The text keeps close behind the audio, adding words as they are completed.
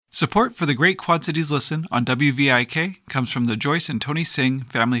Support for the Great Quad Cities Listen on WVIK comes from the Joyce and Tony Singh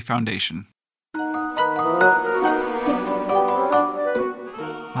Family Foundation.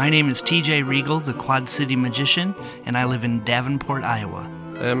 My name is TJ Regul, the Quad City Magician, and I live in Davenport, Iowa.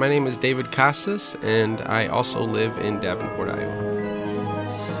 My name is David Casas, and I also live in Davenport, Iowa.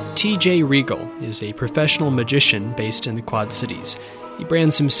 TJ Regul is a professional magician based in the Quad Cities. He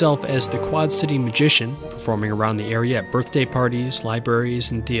brands himself as the Quad City Magician, performing around the area at birthday parties, libraries,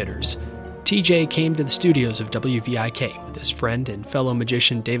 and theaters. TJ came to the studios of WVIK with his friend and fellow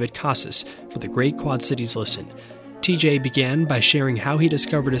magician David Casas for the Great Quad Cities Listen. TJ began by sharing how he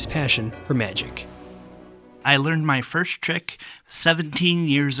discovered his passion for magic. I learned my first trick 17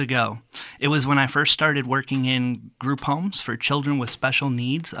 years ago. It was when I first started working in group homes for children with special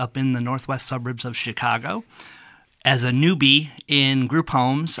needs up in the northwest suburbs of Chicago. As a newbie in group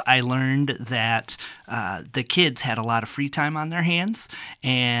homes, I learned that the kids had a lot of free time on their hands,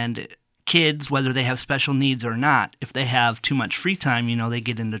 and kids, whether they have special needs or not, if they have too much free time, they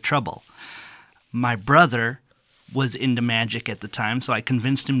get into trouble. My brother was into magic at the time, so I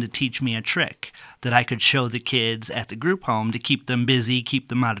convinced him to teach me a trick that I could show the kids at the group home to keep them busy, keep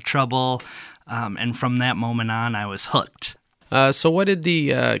them out of trouble, and from that moment on, I was hooked. So what did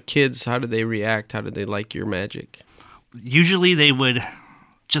the kids, how did they react? How did they like your magic? Usually they would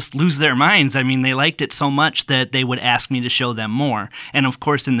just lose their minds. I mean, they liked it so much that they would ask me to show them more. And of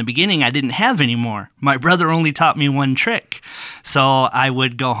course, in the beginning, I didn't have any more. My brother only taught me one trick. So I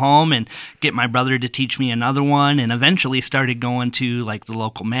would go home and get my brother to teach me another one, and eventually started going to like the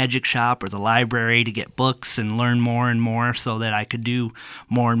local magic shop or the library to get books and learn more and more so that I could do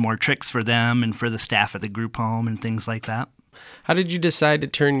more and more tricks for them and for the staff at the group home and things like that. How did you decide to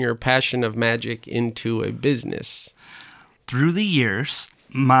turn your passion of magic into a business? Through the years,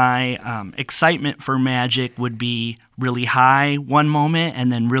 my excitement for magic would be really high one moment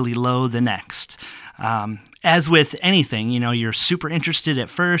and then really low the next. As with anything, you're super interested at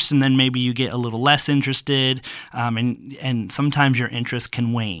first and then maybe you get a little less interested, and sometimes your interest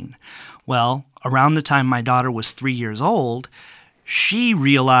can wane. Well, around the time my daughter was 3 years old, she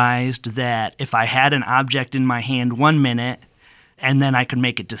realized that if I had an object in my hand 1 minute, and then I could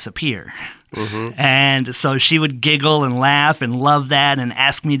make it disappear. Mm-hmm. And so she would giggle and laugh and love that and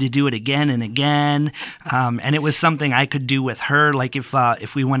ask me to do it again and again. And it was something I could do with her, like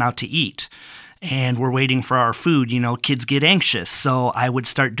if we went out to eat and we're waiting for our food, kids get anxious. So I would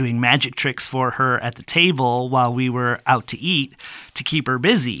start doing magic tricks for her at the table while we were out to eat to keep her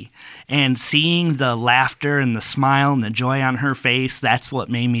busy. And seeing the laughter and the smile and the joy on her face, that's what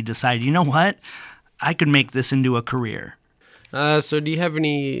made me decide, you know what? I could make this into a career. So do you have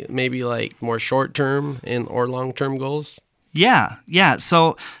any maybe like more short-term or long-term goals? Yeah.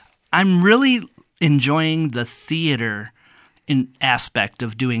 So I'm really enjoying the theater aspect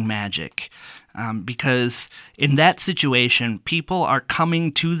of doing magic because in that situation, people are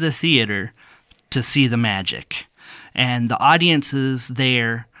coming to the theater to see the magic. And the audiences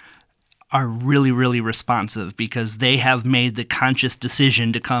there are really, really responsive because they have made the conscious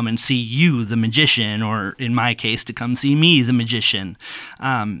decision to come and see you, the magician, or in my case, to come see me, the magician.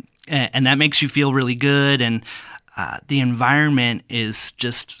 And that makes you feel really good, and the environment is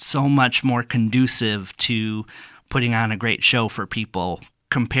just so much more conducive to putting on a great show for people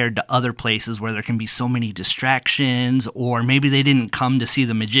compared to other places where there can be so many distractions, or maybe they didn't come to see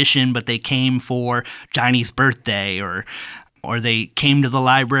the magician, but they came for Johnny's birthday, or they came to the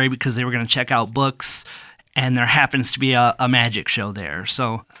library because they were going to check out books, and there happens to be a magic show there.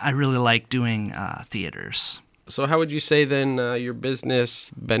 So I really like doing theaters. So how would you say then your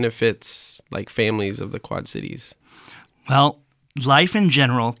business benefits like families of the Quad Cities? Well, life in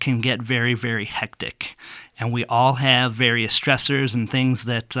general can get very, very hectic, and we all have various stressors and things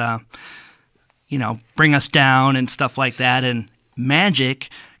that, bring us down and stuff like that, and magic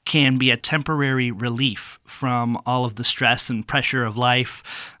can be a temporary relief from all of the stress and pressure of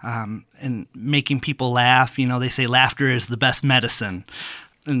life, and making people laugh. They say laughter is the best medicine.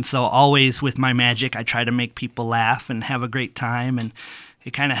 And so always with my magic, I try to make people laugh and have a great time, and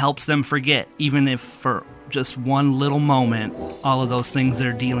it kind of helps them forget, even if for just one little moment, all of those things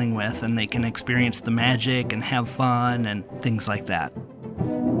they're dealing with, and they can experience the magic and have fun and things like that.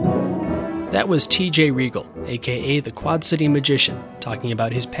 That was TJ Regul, aka the Quad City Magician, talking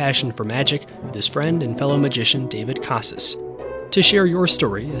about his passion for magic with his friend and fellow magician David Casas. To share your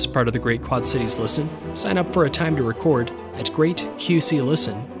story as part of the Great Quad Cities Listen, sign up for a time to record at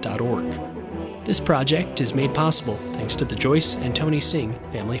greatqclisten.org. This project is made possible thanks to the Joyce and Tony Singh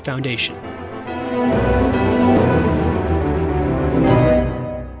Family Foundation.